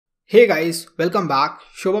Hey guys, welcome back.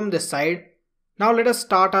 Shubham this side. Now let us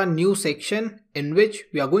start our new section in which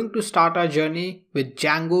we are going to start our journey with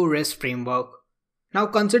Django REST framework. Now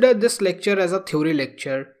consider this lecture as a theory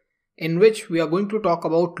lecture in which we are going to talk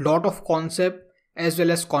about lot of concept as well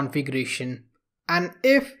as configuration. And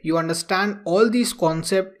if you understand all these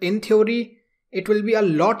concepts in theory, it will be a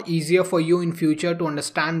lot easier for you in future to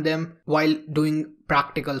understand them while doing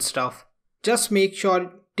practical stuff. Just make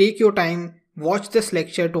sure, take your time, watch this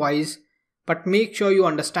lecture twice, but make sure you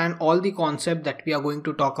understand all the concepts that we are going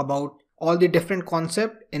to talk about, all the different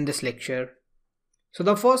concepts in this lecture. So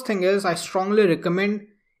the first thing is, I strongly recommend,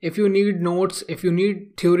 if you need notes, if you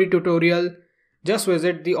need theory tutorial, just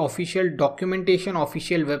visit the official documentation,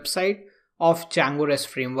 official website of Django REST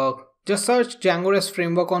framework. Just search Django REST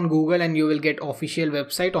framework on Google and you will get official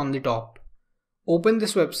website on the top. Open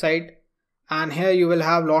this website. And here you will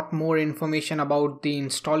have lot more information about the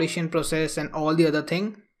installation process and all the other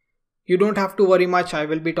thing. You don't have to worry much. I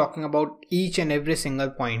will be talking about each and every single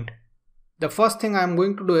point. The first thing I'm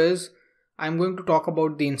going to do is I'm going to talk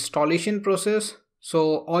about the installation process.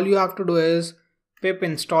 So all you have to do is pip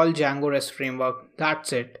install Django REST framework.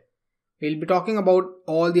 That's it. We'll be talking about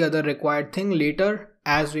all the other required thing later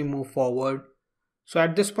as we move forward. So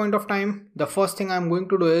at this point of time, the first thing I'm going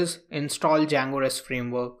to do is install Django REST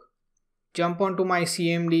framework. Jump onto my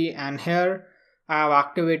CMD and here I have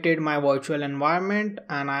activated my virtual environment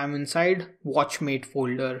and I am inside watchmate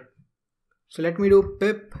folder. So let me do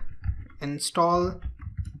pip install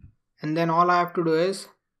and then all I have to do is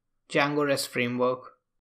Django REST framework.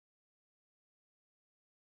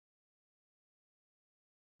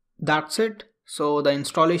 That's it. So the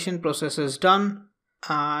installation process is done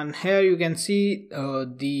and here you can see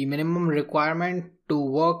the minimum requirement to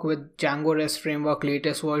work with Django REST framework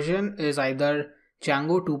latest version is either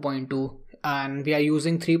Django 2.2 and we are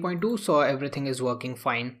using 3.2, so everything is working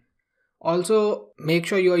fine. Also make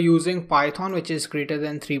sure you are using Python which is greater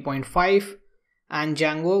than 3.5 and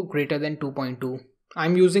Django greater than 2.2.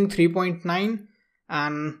 I'm using 3.9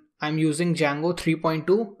 and I'm using Django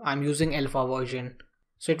 3.2. I'm using alpha version.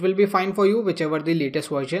 So it will be fine for you whichever the latest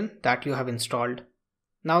version that you have installed.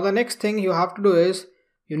 Now the next thing you have to do is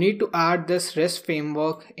you need to add this REST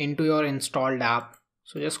framework into your installed app.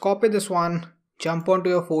 So just copy this one, jump onto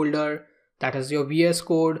your folder, that is your VS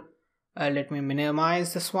Code. Let me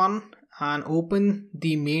minimize this one and open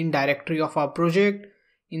the main directory of our project.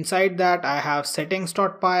 Inside that I have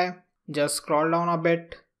settings.py. Just scroll down a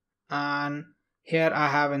bit and here I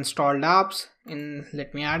have installed apps.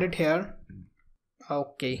 Let me add it here.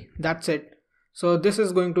 Okay, that's it. So this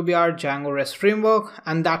is going to be our Django REST framework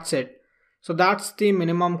and that's it. So that's the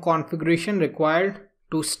minimum configuration required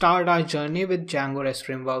to start our journey with Django REST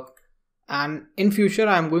framework. And in future,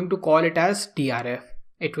 I'm going to call it as DRF.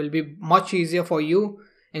 It will be much easier for you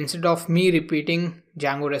instead of me repeating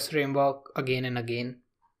Django REST framework again and again.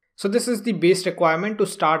 So this is the base requirement to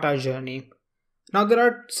start our journey. Now there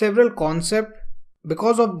are several concepts.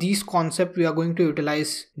 Because of these concepts, we are going to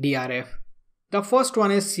utilize DRF. The first one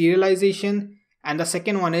is serialization and the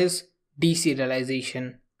second one is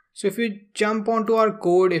deserialization. So if you jump onto our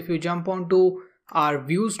code, if you jump onto our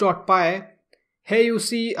views.py, here you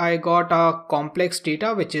see I got a complex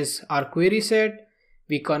data which is our query set.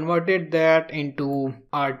 We converted that into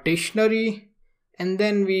our dictionary and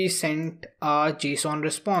then we sent a JSON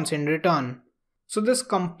response in return. So this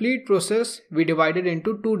complete process we divided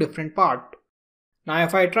into two different parts. Now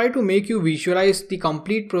if I try to make you visualize the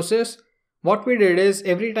complete process, what we did is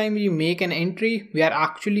every time we make an entry, we are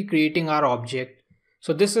actually creating our object.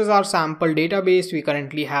 So this is our sample database. We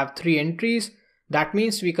currently have 3 entries. That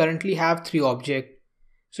means we currently have 3 objects.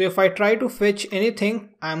 So if I try to fetch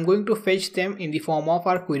anything, I am going to fetch them in the form of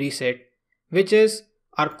our query set, which is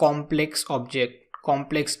our complex object,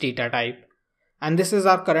 complex data type. And this is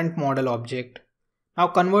our current model object. Now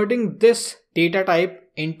converting this data type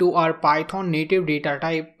into our Python native data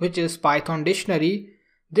type, which is Python dictionary,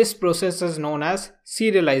 this process is known as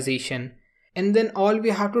serialization. And then all we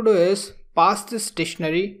have to do is pass this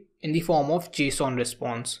dictionary in the form of JSON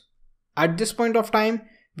response. At this point of time,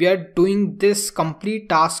 we are doing this complete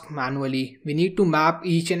task manually. We need to map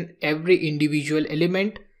each and every individual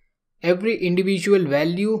element, every individual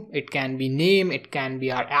value. It can be name, it can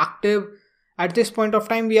be our active. At this point of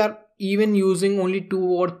time, we are even using only 2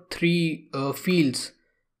 or 3 fields.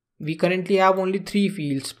 We currently have only 3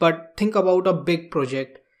 fields, but think about a big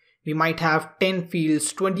project. We might have 10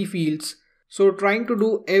 fields, 20 fields. So trying to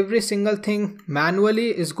do every single thing manually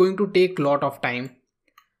is going to take a lot of time.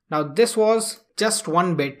 Now this was just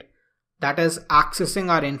one bit, that is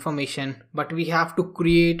accessing our information, but we have to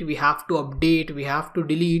create, we have to update, we have to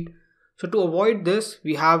delete. So to avoid this,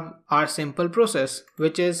 we have our simple process,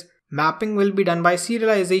 which is mapping will be done by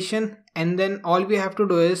serialization, and then all we have to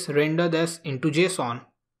do is render this into JSON.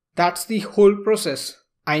 That's the whole process.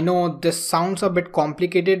 I know this sounds a bit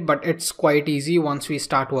complicated, but it's quite easy once we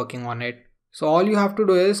start working on it. So all you have to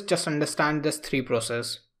do is just understand this three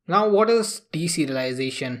process. Now what is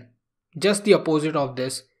deserialization? Just the opposite of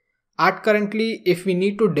this. At currently, if we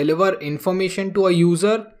need to deliver information to a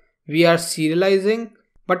user, we are serializing.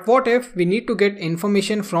 But what if we need to get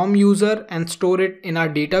information from user and store it in our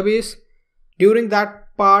database? During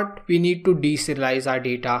that part, we need to deserialize our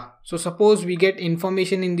data. So suppose we get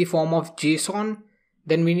information in the form of JSON,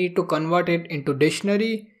 then we need to convert it into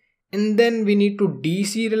dictionary, and then we need to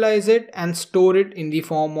deserialize it and store it in the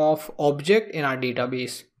form of object in our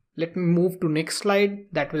database. Let me move to next slide.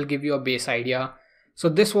 That will give you a base idea. So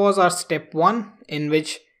this was our step 1, in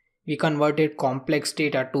which we converted complex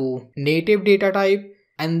data to native data type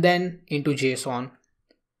and then into JSON.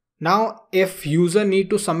 Now if user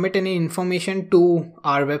need to submit any information to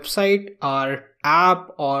our website, our app,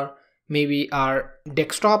 or maybe our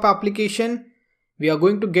desktop application, we are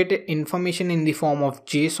going to get information in the form of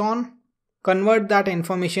JSON, convert that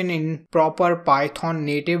information in proper Python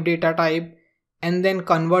native data type, and then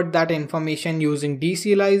convert that information using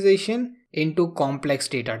deserialization into complex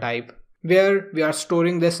data type, where we are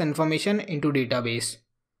storing this information into database.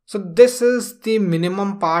 So this is the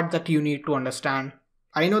minimum part that you need to understand.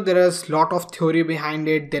 I know there is a lot of theory behind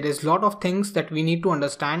it, there is a lot of things that we need to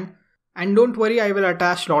understand, and don't worry, I will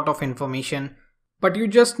attach a lot of information. But you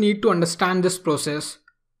just need to understand this process.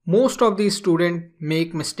 Most of these students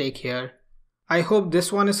make mistake here. I hope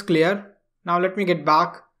this one is clear. Now let me get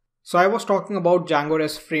back. So I was talking about Django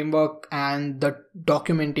REST framework and the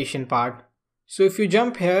documentation part. So if you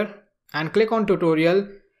jump here and click on tutorial,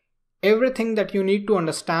 everything that you need to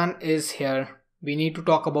understand is here. We need to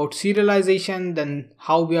talk about serialization, then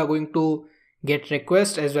how we are going to get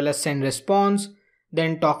request as well as send response,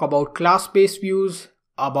 then talk about class-based views,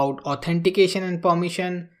 about authentication and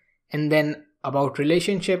permission, and then about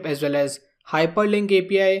relationship as well as hyperlink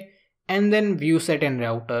API, and then view set and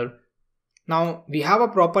router. Now we have a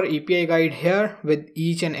proper API guide here with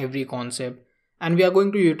each and every concept, and we are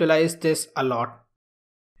going to utilize this a lot.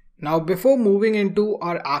 Now before moving into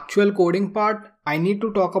our actual coding part, I need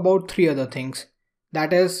to talk about three other things.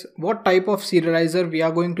 That is, what type of serializer we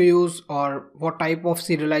are going to use, or what type of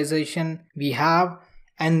serialization we have,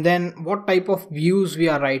 and then what type of views we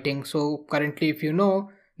are writing. So currently, if you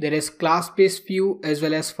know, there is class-based view as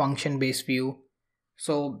well as function-based view.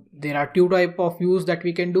 So there are two types of views that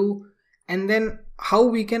we can do, and then how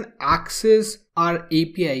we can access our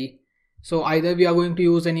API. So either we are going to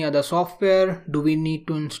use any other software, do we need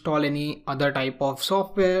to install any other type of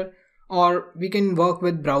software, or we can work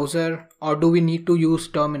with browser, or do we need to use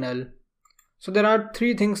terminal. So there are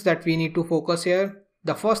three things that we need to focus here.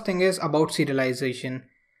 The first thing is about serialization.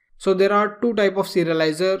 So there are two types of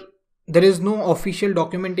serializer. There is no official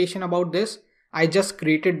documentation about this. I just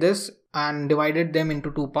created this and divided them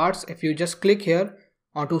into two parts. If you just click here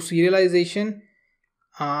onto serialization,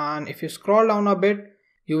 and if you scroll down a bit,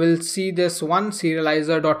 you will see this one,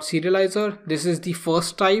 serializer.serializer. This is the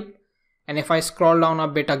first type. And if I scroll down a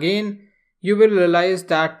bit again, you will realize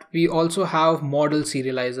that we also have model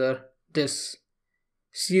serializer, this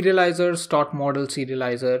serializers.model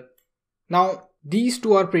serializer. Now these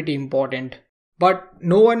two are pretty important, but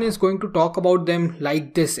no one is going to talk about them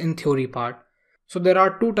like this in theory part. So there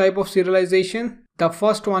are two types of serialization. The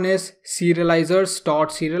first one is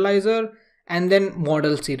serializers.serializer and then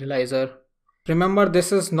model serializer. Remember,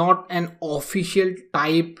 this is not an official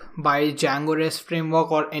type by Django REST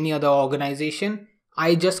framework or any other organization.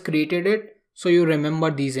 I just created it so you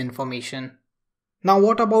remember these information. Now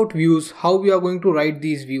what about views? How we are going to write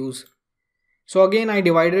these views? So again, I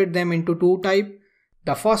divided them into two types.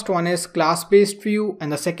 The first one is class-based view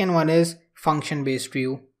and the second one is function-based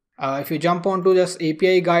view. If you jump onto this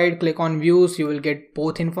API guide, click on views, you will get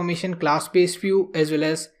both information, class-based view as well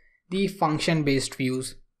as the function-based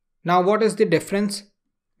views. Now what is the difference?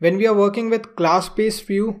 When we are working with class-based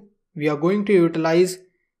view, we are going to utilize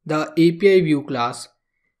the API view class.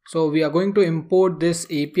 So we are going to import this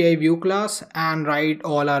API view class and write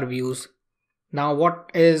all our views. Now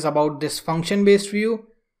what is about this function-based view?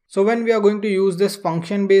 So when we are going to use this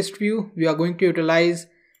function-based view, we are going to utilize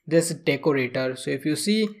this decorator. So if you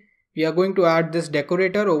see, we are going to add this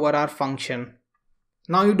decorator over our function.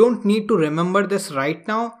 Now you don't need to remember this right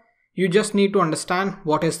now. You just need to understand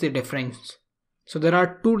what is the difference. So there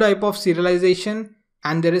are two types of serialization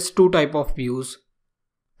and there is two types of views.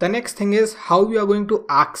 The next thing is how we are going to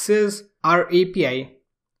access our API.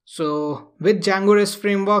 So with Django REST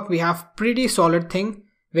framework, we have pretty solid thing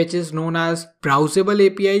which is known as browsable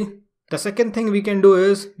API. The second thing we can do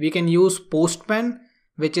is we can use Postman,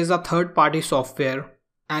 which is a third-party software.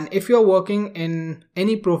 And if you're working in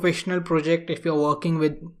any professional project, if you're working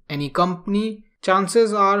with any company,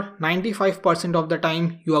 chances are 95% of the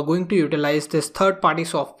time you are going to utilize this third-party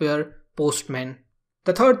software Postman.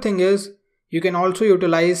 The third thing is you can also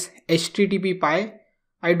utilize HTTP.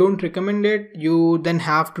 I don't recommend it. You then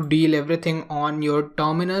have to deal everything on your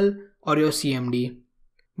terminal or your CMD.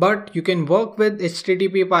 But you can work with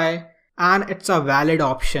HTTP and it's a valid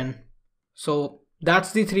option. So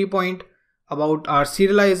that's the 3 points about our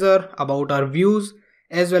serializer, about our views,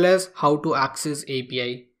 as well as how to access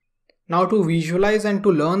API. Now to visualize and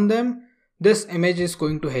to learn them, this image is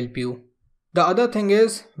going to help you. The other thing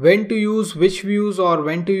is when to use which views or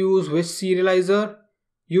when to use which serializer.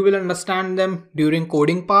 You will understand them during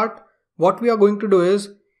coding part. What we are going to do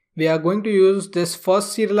is we are going to use this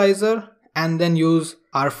first serializer and then use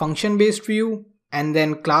our function based view and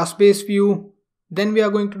then class based view. Then we are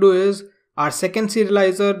going to do is our second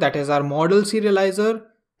serializer, that is our model serializer,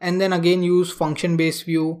 and then again use function based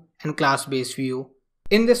view and class based view.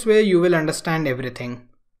 In this way you will understand everything.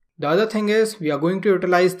 The other thing is we are going to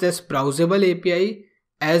utilize this browsable API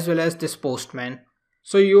as well as this Postman.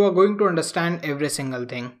 So you are going to understand every single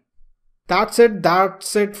thing. That's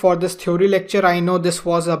it for this theory lecture. I know this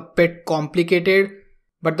was a bit complicated,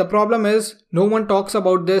 but the problem is no one talks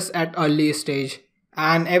about this at early stage.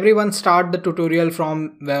 And everyone start the tutorial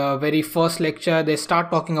from the very first lecture. They start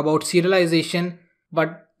talking about serialization,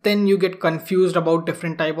 but then you get confused about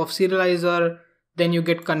different type of serializer. Then you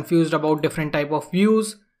get confused about different type of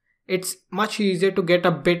views. It's much easier to get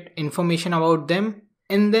a bit information about them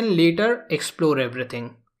and then later explore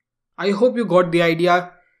everything. I hope you got the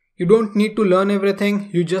idea. You don't need to learn everything,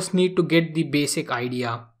 you just need to get the basic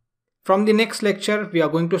idea. From the next lecture, we are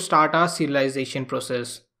going to start our serialization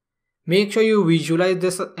process. Make sure you visualize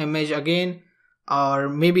this image again, or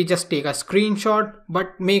maybe just take a screenshot,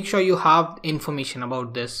 but make sure you have information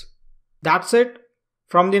about this. That's it.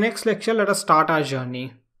 From the next lecture, let us start our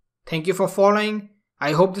journey. Thank you for following.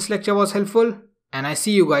 I hope this lecture was helpful, and I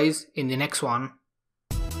see you guys in the next one.